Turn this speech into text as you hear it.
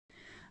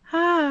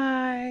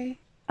Hi!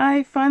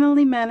 I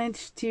finally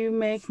managed to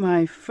make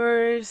my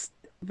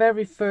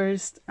very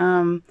first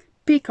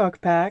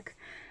peacock pack.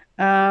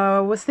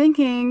 Was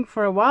thinking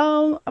for a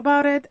while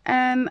about it,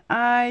 and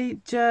I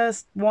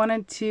just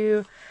wanted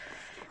to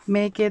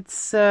make it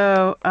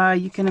so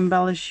you can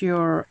embellish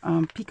your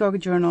peacock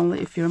journal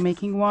if you're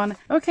making one.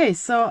 Okay,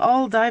 so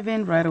I'll dive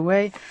in right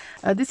away.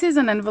 This is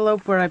an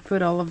envelope where I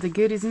put all of the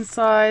goodies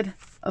inside,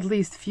 at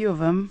least a few of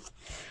them.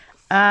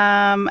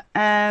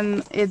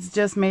 And it's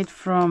just made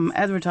from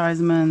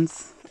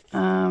advertisements.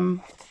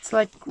 It's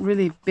like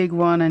really big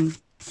one and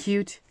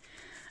cute.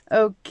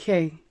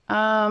 Okay,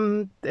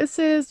 this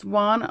is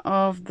one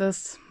of the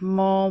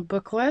small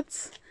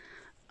booklets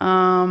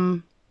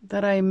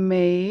that I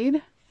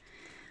made,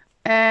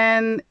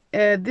 and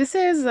this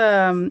is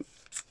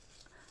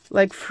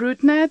like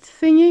fruit net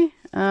thingy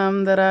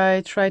that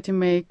I tried to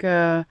make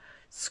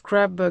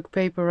scrapbook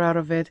paper out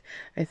of it.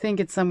 I think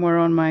it's somewhere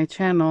on my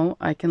channel.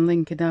 I can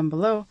link it down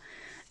below,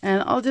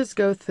 and I'll just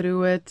go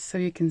through it so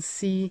you can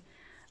see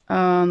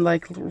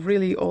like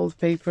really old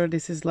paper.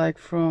 This is like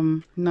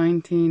from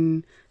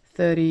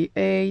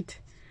 1938,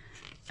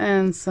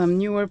 and some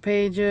newer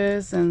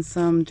pages and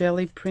some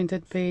jelly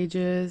printed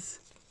pages.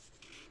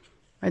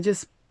 I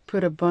just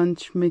put a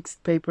bunch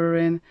mixed paper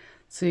in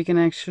so you can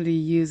actually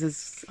use a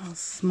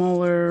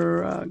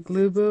smaller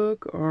glue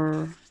book,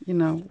 or you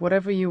know,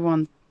 whatever you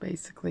want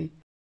basically.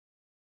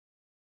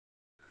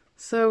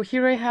 So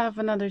here I have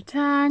another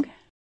tag.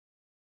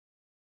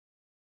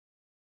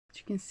 As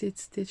you can see,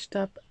 it's stitched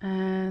up,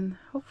 and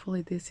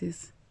hopefully this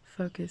is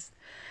focused.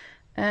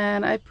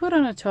 And I put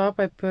on the top,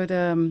 I put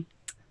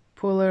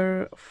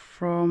puller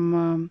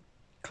from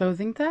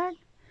clothing tag,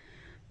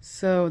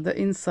 so the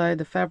inside,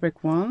 the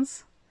fabric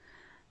ones.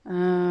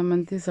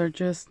 And these are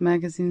just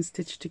magazines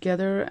stitched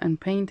together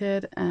and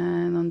painted,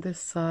 and on this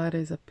side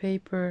is a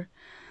paper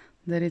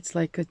that it's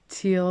like a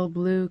teal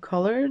blue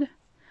colored,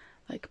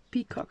 like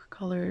peacock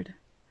colored.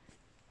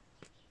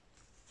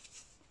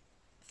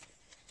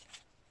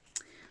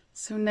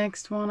 So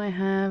next one, I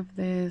have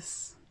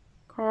this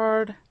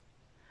card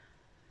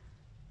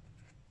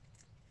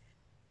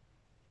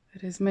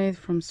that is made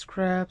from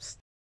scraps.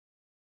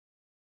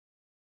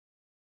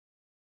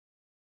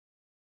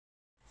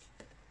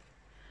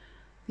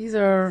 These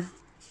are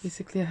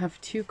basically, I have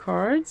two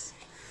cards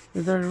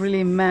that are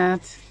really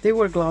matte. They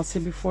were glossy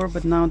before,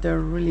 but now they're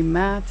really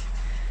matte,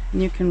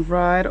 and you can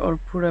write or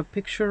put a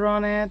picture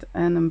on it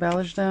and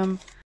embellish them.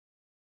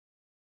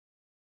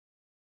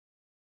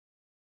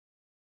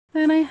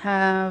 Then I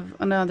have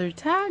another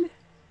tag.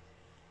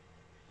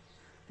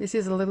 This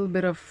is a little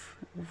bit of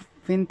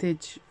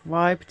vintage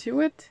vibe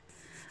to it,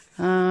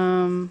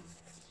 and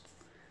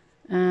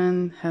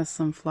has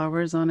some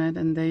flowers on it,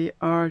 and they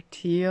are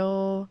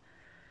teal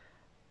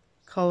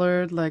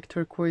colored, like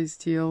turquoise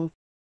teal.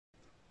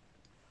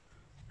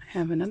 I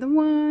have another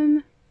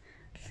one.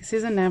 This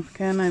is a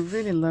napkin. I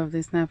really love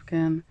this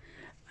napkin,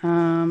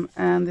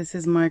 and this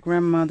is my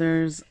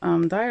grandmother's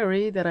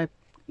diary that I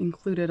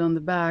included on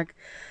the back,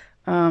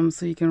 so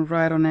you can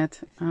write on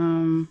it.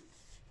 1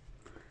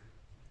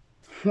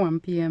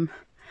 p.m.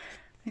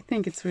 I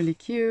think it's really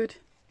cute,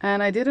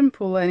 and I didn't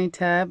pull any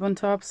tab on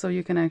top, so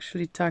you can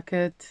actually tuck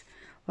it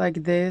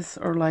like this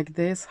or like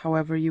this,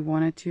 however you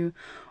want it to,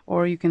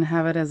 or you can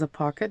have it as a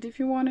pocket if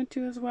you wanted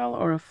to as well,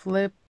 or a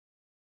flip.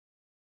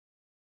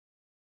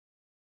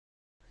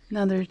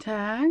 Another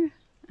tag,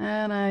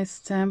 and I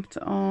stamped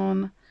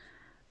on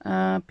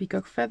a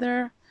peacock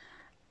feather.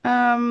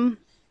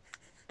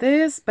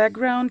 This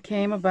background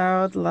came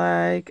about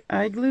like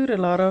I glued a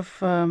lot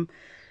of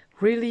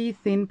really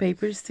thin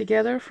papers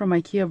together from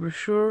IKEA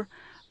brochure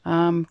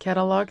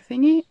catalog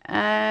thingy,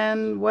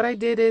 and what I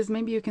did is,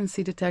 maybe you can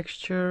see the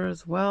texture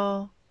as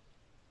well.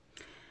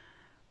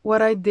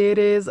 What I did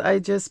is I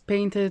just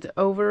painted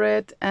over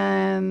it,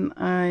 and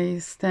I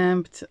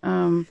stamped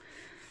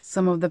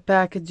some of the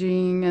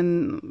packaging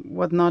and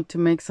whatnot to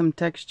make some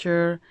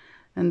texture,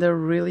 and they're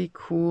really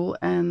cool.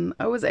 And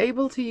I was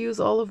able to use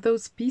all of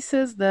those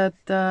pieces that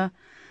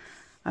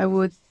I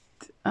would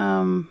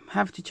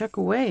have to chuck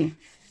away.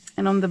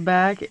 And on the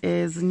back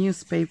is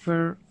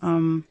newspaper.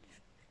 Can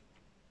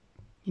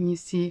you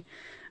see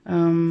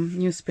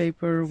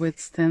newspaper with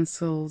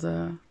stenciled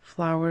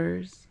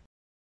flowers?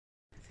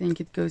 I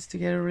think it goes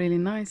together really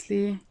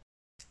nicely.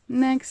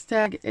 Next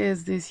tag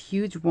is this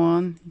huge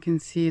one. You can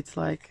see it's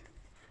like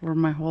for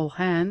my whole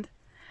hand.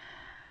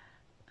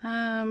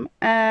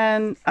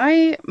 And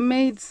I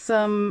made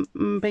some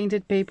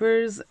painted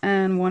papers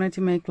and wanted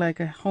to make like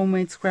a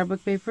homemade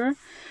scrapbook paper.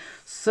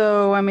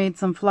 So I made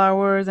some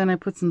flowers and I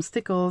put some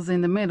stickles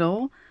in the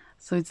middle.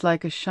 So it's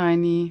like a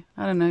shiny,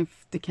 I don't know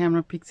if the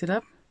camera picks it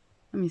up.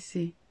 Let me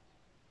see.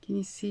 Can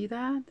you see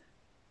that?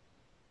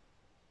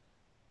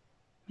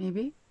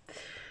 Maybe.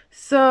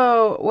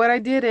 So what I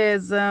did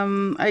is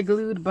I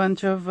glued a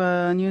bunch of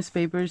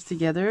newspapers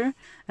together,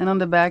 and on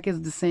the back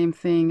is the same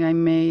thing. I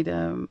made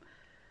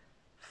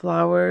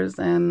flowers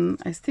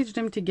and I stitched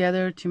them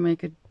together to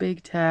make a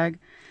big tag.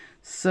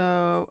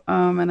 So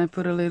and I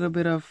put a little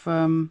bit of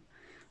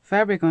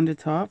fabric on the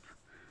top.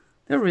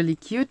 They're really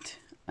cute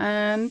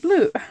and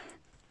blue.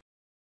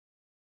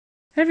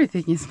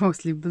 Everything is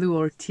mostly blue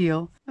or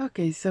teal.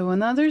 Okay, so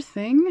another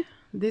thing,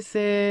 this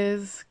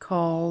is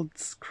called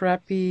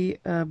scrappy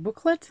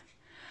booklet.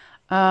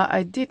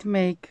 I did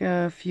make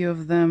a few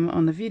of them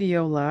on the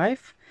video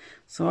live,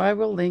 so I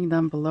will link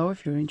them below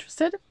if you're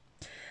interested.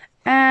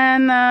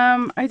 And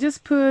I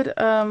just put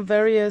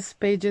various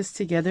pages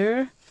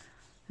together,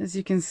 as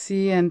you can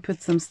see, and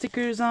put some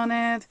stickers on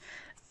it.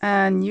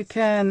 And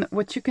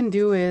what you can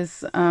do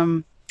is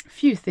a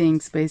few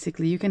things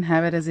basically. You can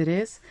have it as it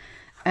is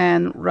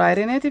and write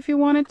in it if you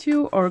wanted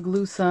to, or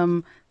glue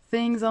some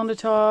things on the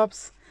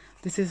tops.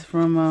 This is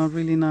from a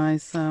really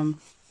nice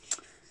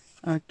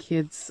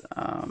kids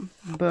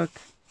book.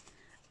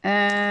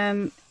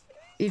 And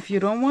if you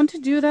don't want to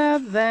do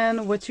that,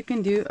 then what you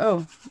can do,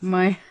 oh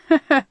my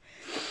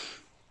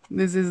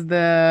this is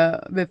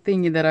the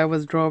thingy that I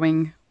was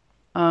drawing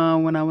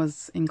when I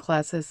was in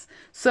classes.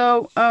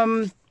 So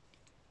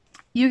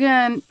you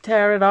can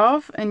tear it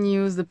off and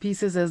use the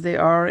pieces as they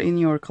are in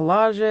your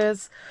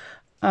collages.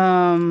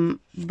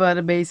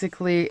 But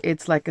basically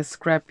it's like a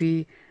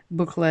scrappy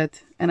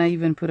booklet, and I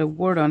even put a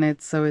word on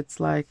it, so it's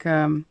like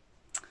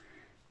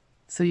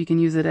so you can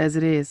use it as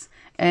it is.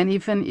 And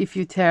even if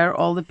you tear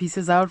all the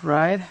pieces out,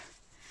 right,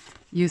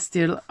 you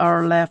still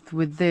are left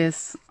with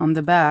this on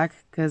the back,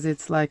 because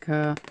it's like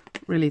a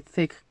really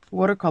thick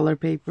watercolor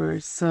paper,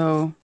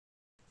 so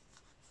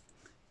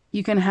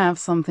you can have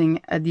something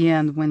at the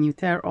end when you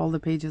tear all the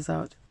pages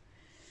out.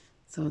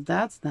 So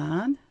that's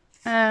that.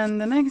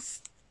 And the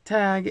next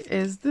tag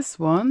is this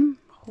one.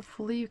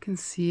 Hopefully you can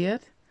see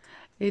it.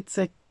 It's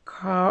a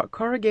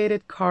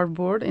corrugated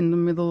cardboard in the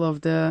middle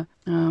of the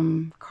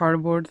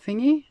cardboard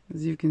thingy.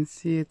 As you can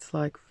see, it's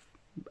like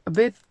a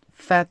bit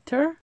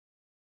fatter.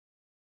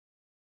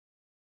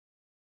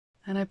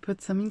 And I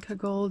put some Inca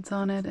golds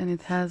on it, and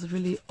it has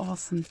really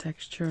awesome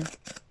texture.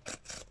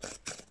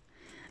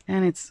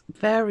 And it's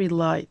very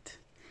light.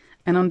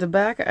 And on the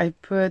back I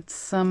put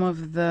some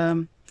of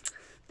the,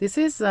 this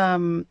is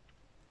the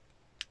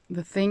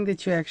thing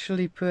that you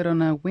actually put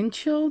on a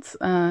windshield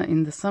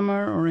in the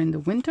summer or in the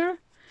winter.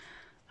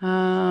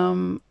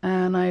 And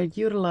I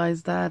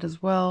utilized that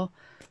as well.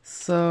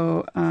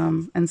 So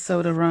and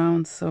sewed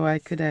around, so I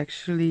could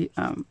actually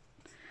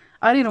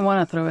I didn't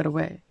want to throw it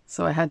away,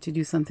 so I had to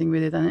do something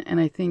with it. And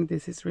I think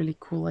this is really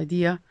cool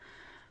idea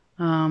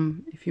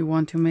if you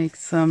want to make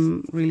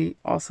some really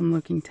awesome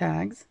looking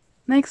tags.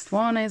 Next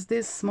one is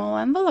this small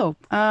envelope.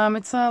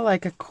 It's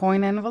like a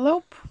coin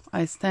envelope.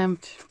 I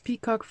stamped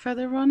peacock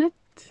feather on it.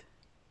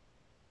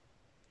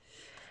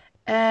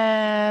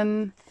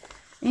 And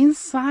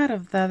inside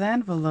of that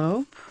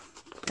envelope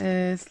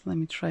is, let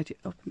me try to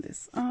open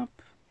this up.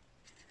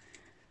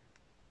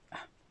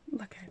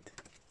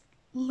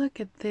 Look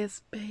at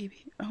this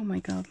baby. Oh my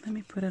god, let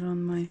me put it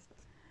on my,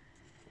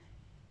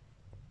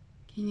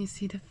 can you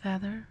see the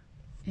feather?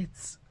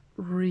 It's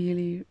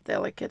really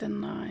delicate and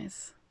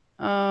nice.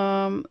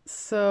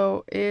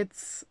 So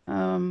it's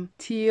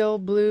teal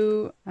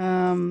blue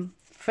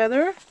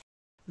feather.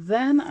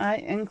 Then I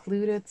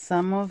included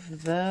some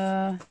of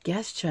the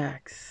guest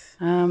checks.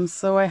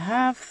 So I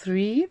have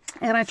 3,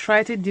 and I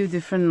try to do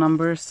different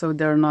numbers so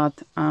they're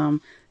not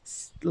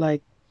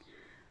like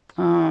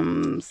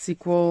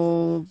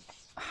sequel,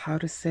 how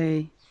to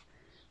say,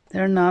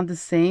 they're not the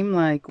same,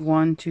 like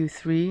 1, 2,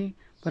 3,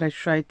 but I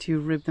try to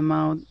rip them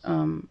out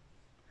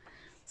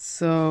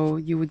so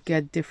you would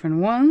get different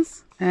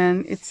ones.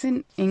 And it's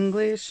in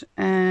English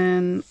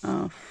and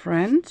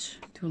French,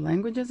 2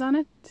 languages on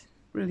it.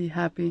 Really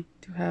happy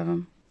to have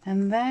them.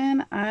 And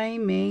then I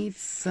made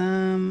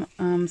some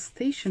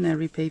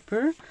stationery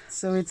paper.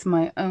 So it's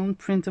my own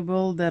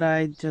printable that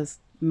I just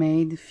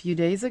made a few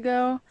days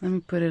ago. Let me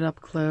put it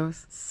up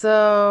close.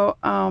 So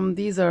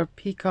these are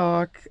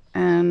peacock,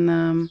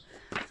 and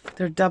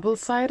they're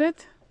double-sided.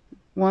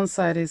 One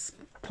side is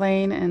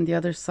plain and the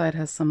other side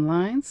has some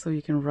lines, so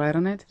you can write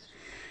on it.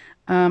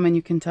 And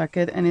you can tuck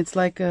it, and it's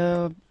like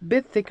a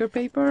bit thicker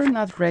paper,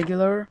 not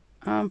regular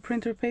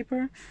printer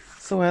paper,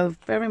 so I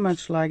very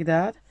much like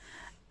that.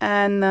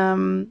 And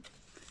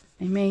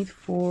I made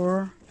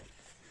for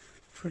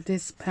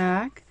this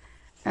pack,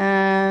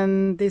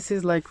 and this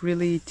is like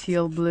really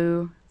teal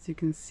blue, as you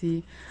can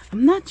see.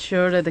 I'm not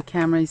sure that the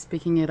camera is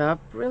picking it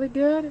up really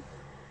good,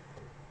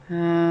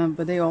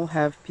 but they all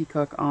have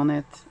peacock on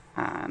it,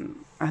 and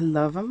I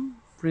love them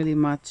really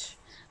much.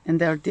 And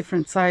they're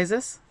different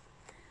sizes.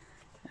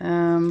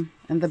 And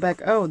the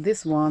back, oh,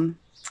 this one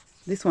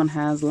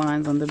has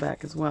lines on the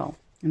back as well,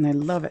 and I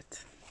love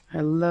it.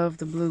 I love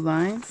the blue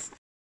lines.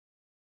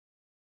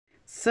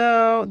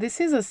 So this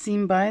is a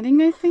seam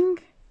binding, I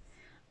think.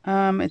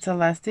 It's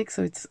elastic,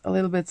 so it's a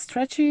little bit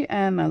stretchy,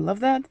 and I love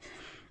that.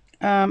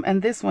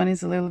 And this one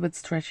is a little bit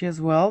stretchy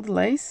as well, the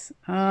lace.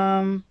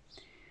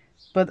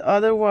 But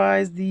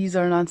otherwise these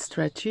are not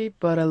stretchy,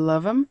 but I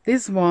love them.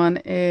 This one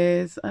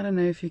is, I don't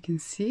know if you can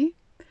see,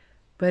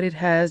 but it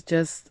has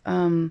just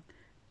the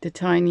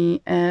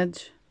tiny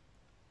edge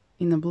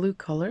in a blue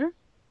color,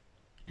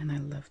 and I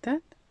love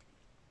that.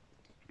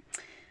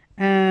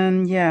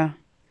 And yeah,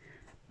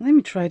 Let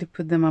me try to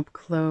put them up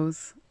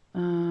close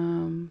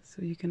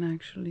so you can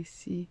actually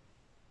see.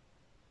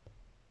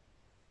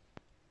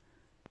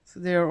 So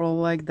they're all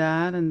like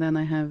that, and then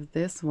I have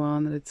this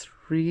one that's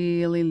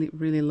really,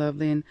 really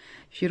lovely. And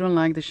if you don't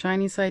like the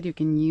shiny side, you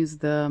can use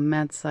the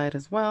matte side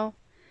as well.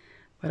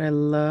 But I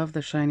love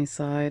the shiny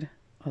side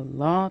a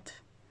lot.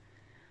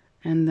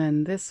 And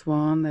then this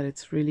one that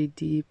it's really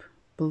deep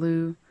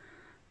blue,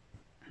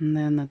 and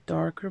then a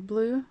darker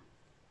blue.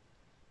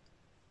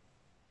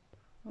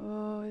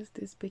 Oh, is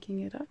this picking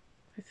it up?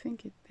 I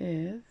think it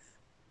is.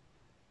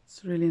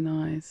 It's really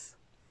nice.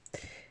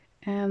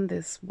 And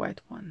this white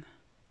one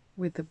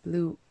with the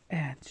blue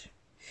edge.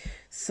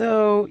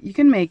 So you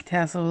can make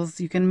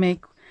tassels, you can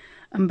make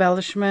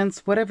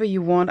embellishments, whatever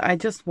you want. I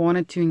just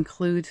wanted to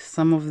include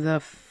some of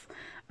the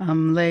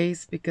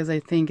lace because I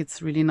think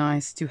it's really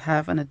nice to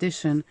have an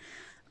addition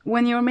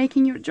when you're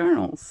making your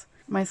journals.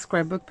 My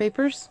scrapbook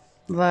papers,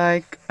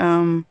 like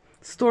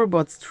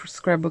store-bought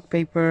scrapbook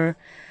paper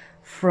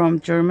from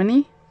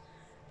Germany,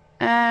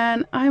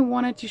 and I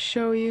wanted to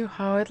show you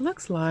how it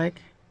looks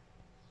like.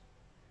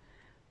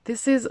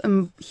 This is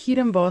a heat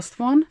embossed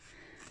one,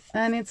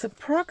 and it's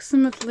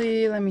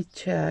approximately, let me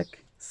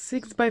check,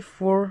 6 by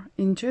 4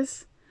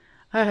 inches.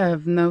 I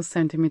have no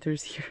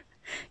centimeters here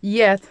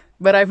yet,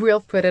 but I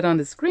will put it on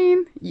the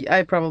screen.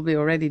 I probably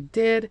already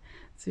did,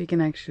 so you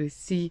can actually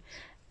see.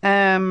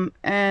 And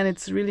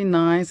it's really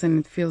nice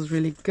and it feels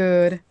really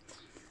good.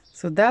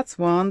 So that's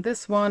one.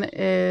 This one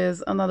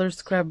is another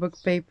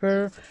scrapbook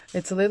paper.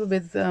 It's a little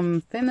bit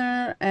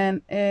thinner,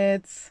 and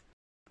it's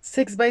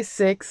 6 by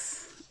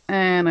 6.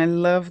 And I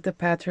love the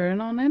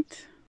pattern on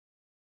it.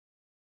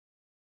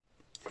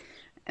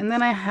 And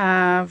then I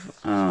have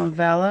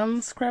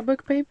vellum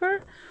scrapbook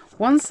paper.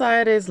 One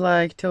side is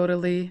like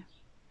totally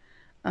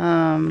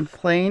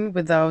plain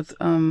without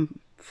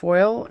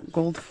foil,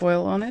 gold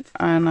foil on it.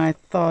 And I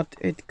thought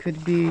it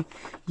could be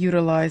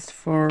utilized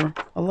for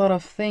a lot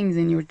of things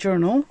in your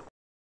journal.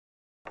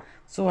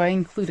 So I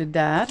included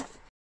that.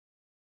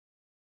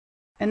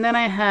 And then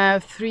I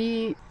have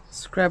 3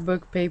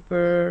 scrapbook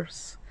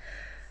papers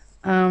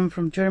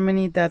from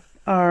Germany that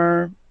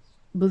are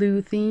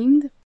blue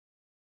themed.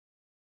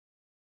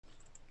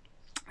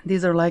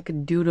 These are like a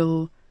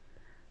doodle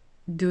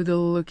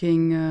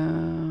looking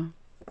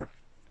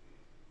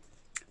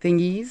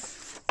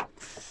thingies.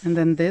 And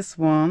then this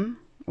one,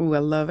 oh, I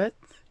love it.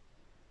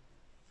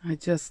 I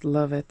just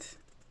love it.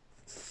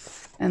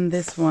 And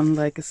this one,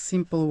 like a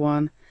simple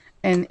one.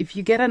 And if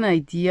you get an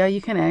idea,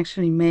 you can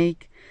actually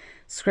make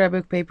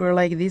scrapbook paper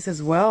like this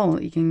as well.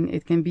 It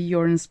can be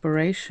your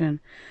inspiration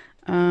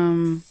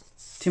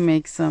to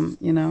make some,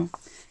 you know.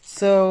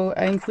 So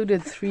I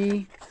included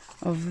 3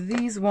 of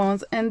these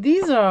ones, and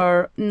these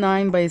are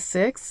 9 by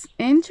 6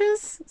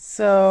 inches.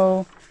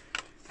 So,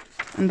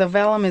 and the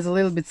vellum is a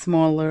little bit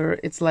smaller.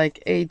 It's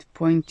like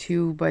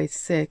 8.2 by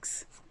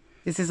 6.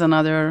 This is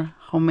another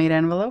homemade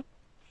envelope.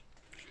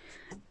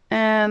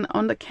 And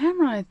on the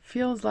camera, it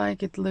feels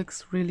like it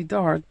looks really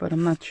dark, but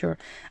I'm not sure.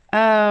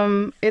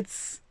 I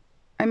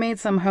made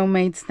some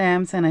homemade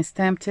stamps and I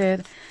stamped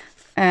it,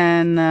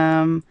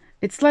 and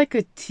it's like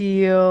a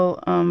teal,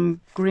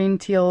 green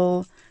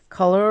teal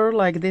color,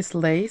 like this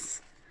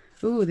lace.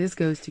 Ooh, this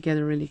goes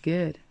together really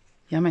good.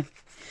 Yummy.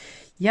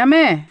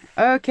 Yummy.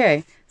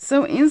 Okay,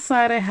 so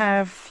inside I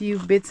have a few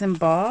bits and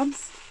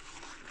bobs.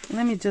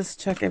 Let me just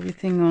check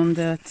everything on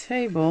the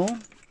table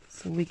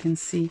so we can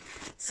see.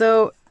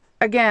 So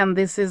again,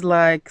 this is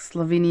like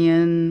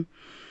Slovenian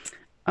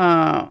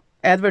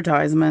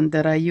advertisement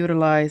that I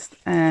utilized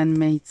and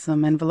made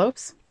some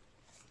envelopes.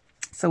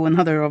 So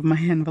another of my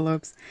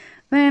envelopes.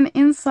 Then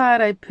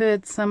inside I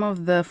put some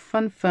of the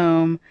fun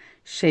foam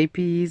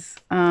shapies,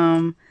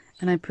 and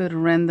I put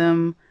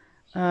random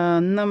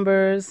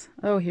numbers.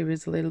 Oh, here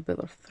is a little bit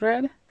of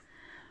thread.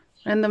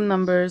 Random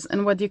numbers,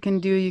 and what you can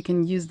do, you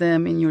can use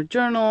them in your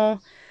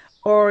journal,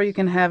 or you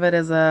can have it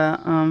as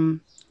a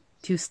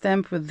to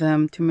stamp with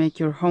them to make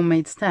your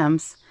homemade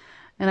stamps.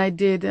 And I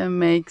did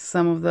make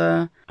some of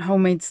the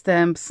homemade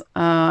stamps.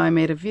 I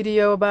made a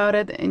video about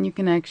it, and you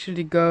can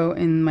actually go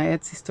in my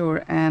Etsy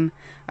store, and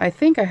I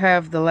think I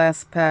have the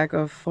last pack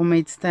of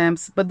homemade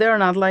stamps, but they're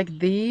not like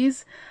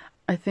these.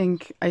 I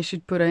think I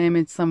should put an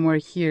image somewhere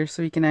here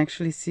so you can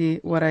actually see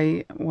what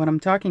I'm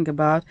talking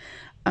about.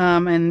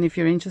 And if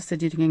you're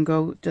interested, you can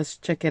go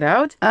just check it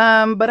out.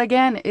 But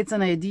again, it's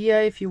an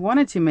idea if you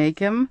wanted to make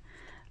them.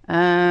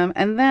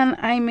 And then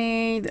I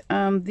made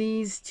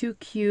these 2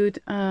 cute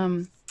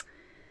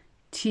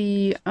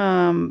tea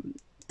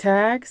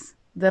tags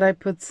that I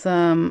put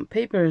some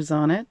papers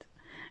on it,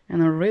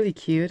 and are really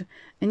cute.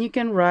 And you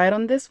can write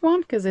on this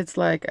one because it's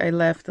like I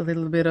left a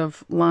little bit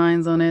of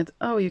lines on it.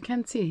 Oh, you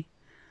can see.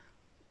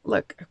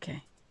 Look,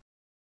 okay.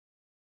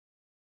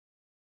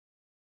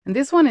 And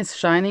this one is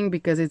shining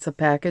because it's a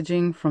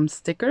packaging from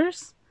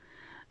stickers.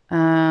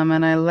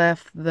 And I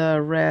left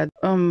the red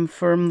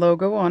firm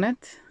logo on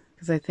it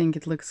because I think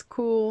it looks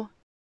cool.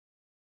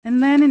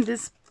 And then in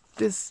this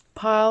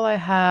pile I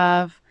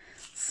have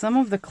some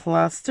of the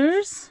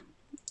clusters.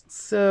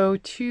 So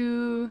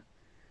 2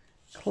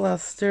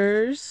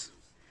 clusters.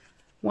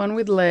 one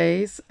with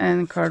lace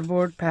and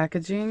cardboard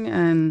packaging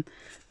and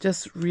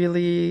just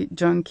really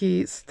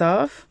junky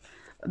stuff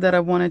that I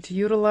wanted to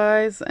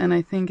utilize, and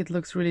I think it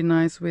looks really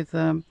nice with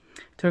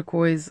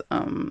turquoise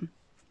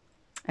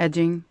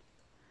edging.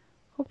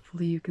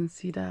 Hopefully you can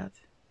see that.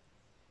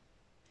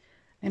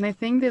 And I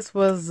think this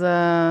was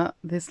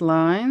this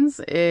lines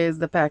is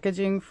the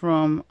packaging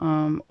from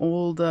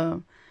old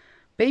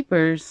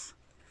papers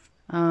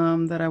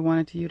that I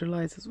wanted to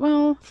utilize as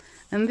well.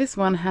 And this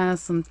one has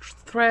some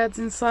threads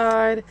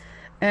inside,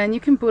 and you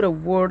can put a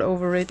word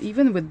over it.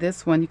 Even with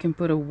this one, you can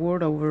put a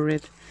word over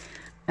it,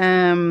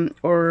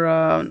 or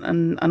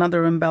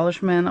another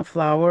embellishment, a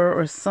flower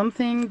or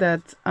something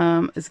that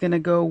is gonna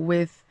go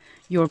with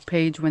your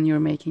page when you're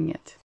making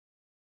it.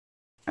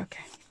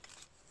 Okay.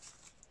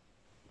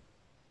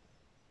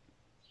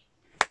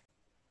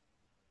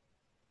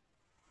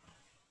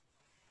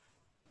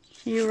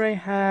 Here I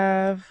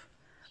have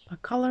a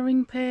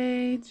coloring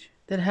page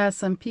that has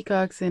some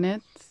peacocks in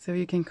it, so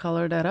you can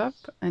color that up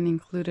and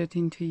include it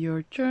into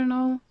your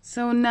journal.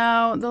 So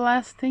now the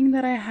last thing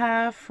that I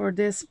have for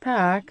this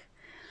pack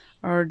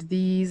are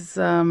these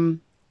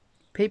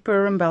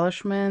paper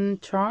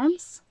embellishment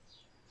charms.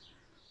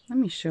 Let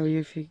me show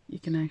you if you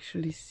can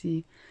actually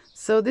see.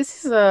 So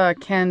this is a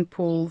can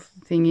pull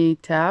thingy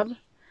tab,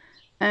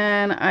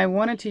 and I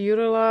wanted to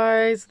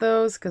utilize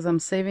those because I'm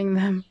saving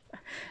them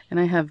and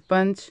I have a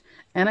bunch,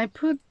 and I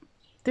put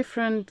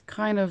different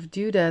kind of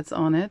doodads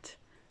on it.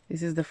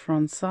 This is the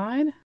front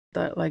side,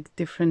 that like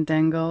different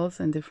dangles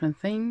and different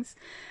things.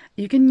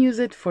 You can use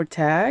it for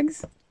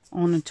tags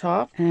on the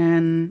top,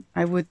 and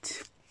I would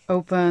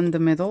open the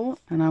middle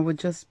and I would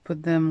just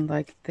put them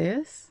like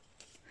this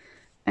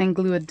and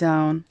glue it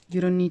down.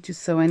 You don't need to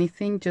sew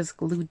anything, just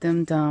glue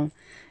them down,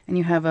 and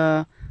you have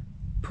a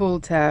pull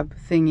tab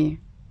thingy,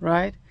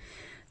 right?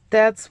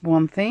 That's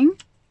one thing.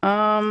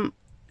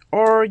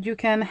 Or you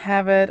can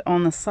have it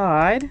on the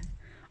side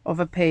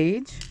of a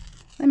page.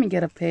 Let me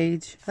get a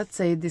page. Let's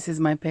say this is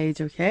my page,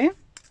 okay?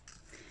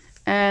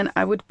 And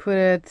I would put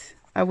it,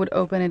 I would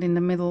open it in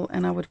the middle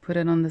and I would put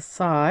it on the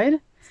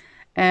side.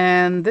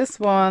 And this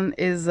one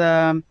is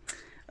a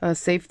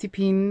safety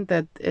pin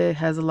that it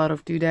has a lot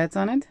of doodads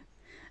on it.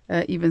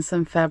 Even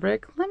some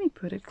fabric. Let me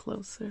put it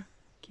closer.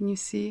 Can you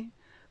see?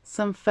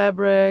 Some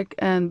fabric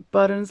and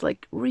buttons,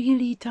 like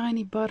really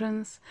tiny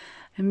buttons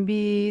and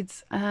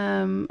beads,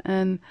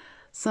 and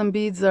some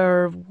beads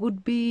are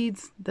wood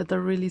beads that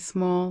are really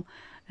small,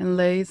 and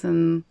lace,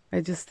 and I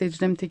just stitched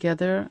them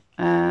together,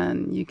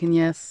 and you can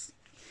use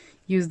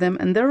them,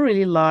 and they're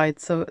really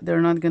light, so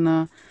they're not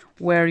gonna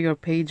wear your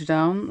page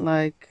down,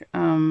 like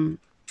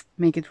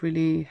make it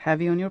really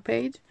heavy on your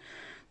page.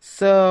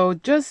 So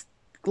just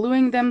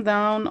gluing them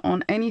down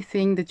on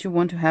anything that you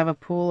want to have a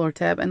pull or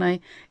tab, and I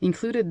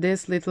included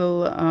this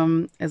little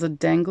as a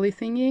dangly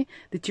thingy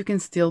that you can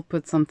still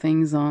put some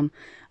things on,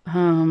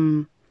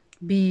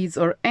 beads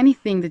or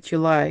anything that you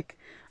like.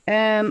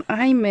 And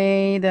I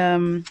made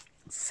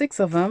 6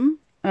 of them,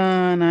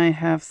 and I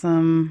have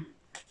some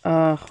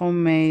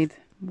homemade,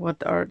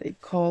 what are they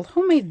called,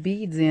 homemade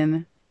beads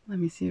in. Let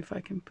me see if I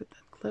can put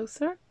that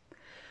closer.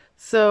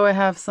 So I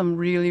have some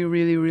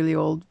really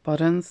old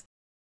buttons.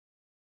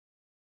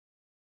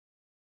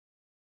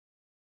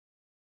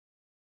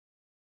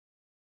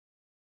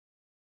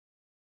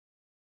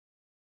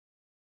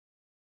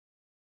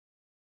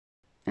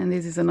 And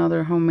this is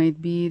another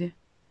homemade bead.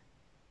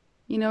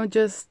 You know,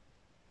 just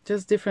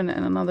different,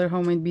 and another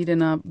homemade bead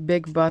and a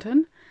big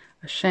button,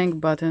 a shank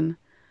button.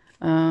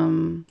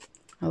 I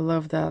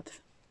love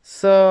that.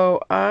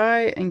 So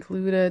I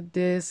included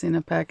this in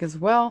a pack as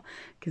well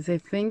because I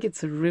think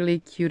it's a really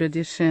cute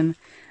addition,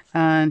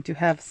 and to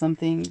have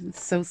something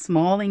so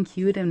small and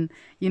cute, and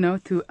you know,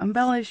 to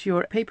embellish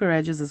your paper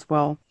edges as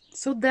well.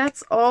 So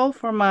that's all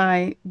for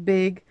my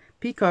big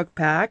peacock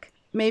pack.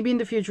 Maybe in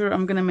the future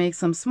I'm gonna make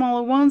some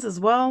smaller ones as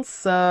well,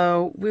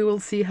 so we will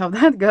see how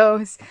that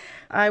goes.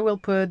 I will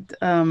put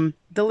the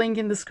link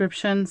in the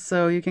description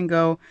so you can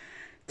go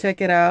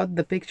check it out,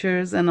 the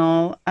pictures and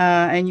all,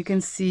 and you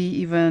can see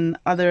even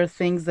other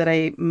things that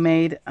I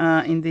made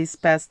in these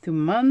past 2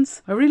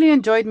 months. I really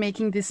enjoyed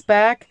making this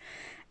pack,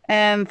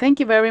 and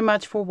thank you very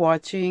much for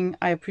watching.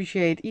 I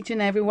appreciate each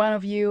and every one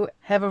of you.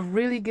 Have a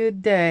really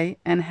good day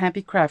and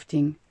happy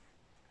crafting.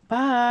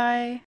 Bye!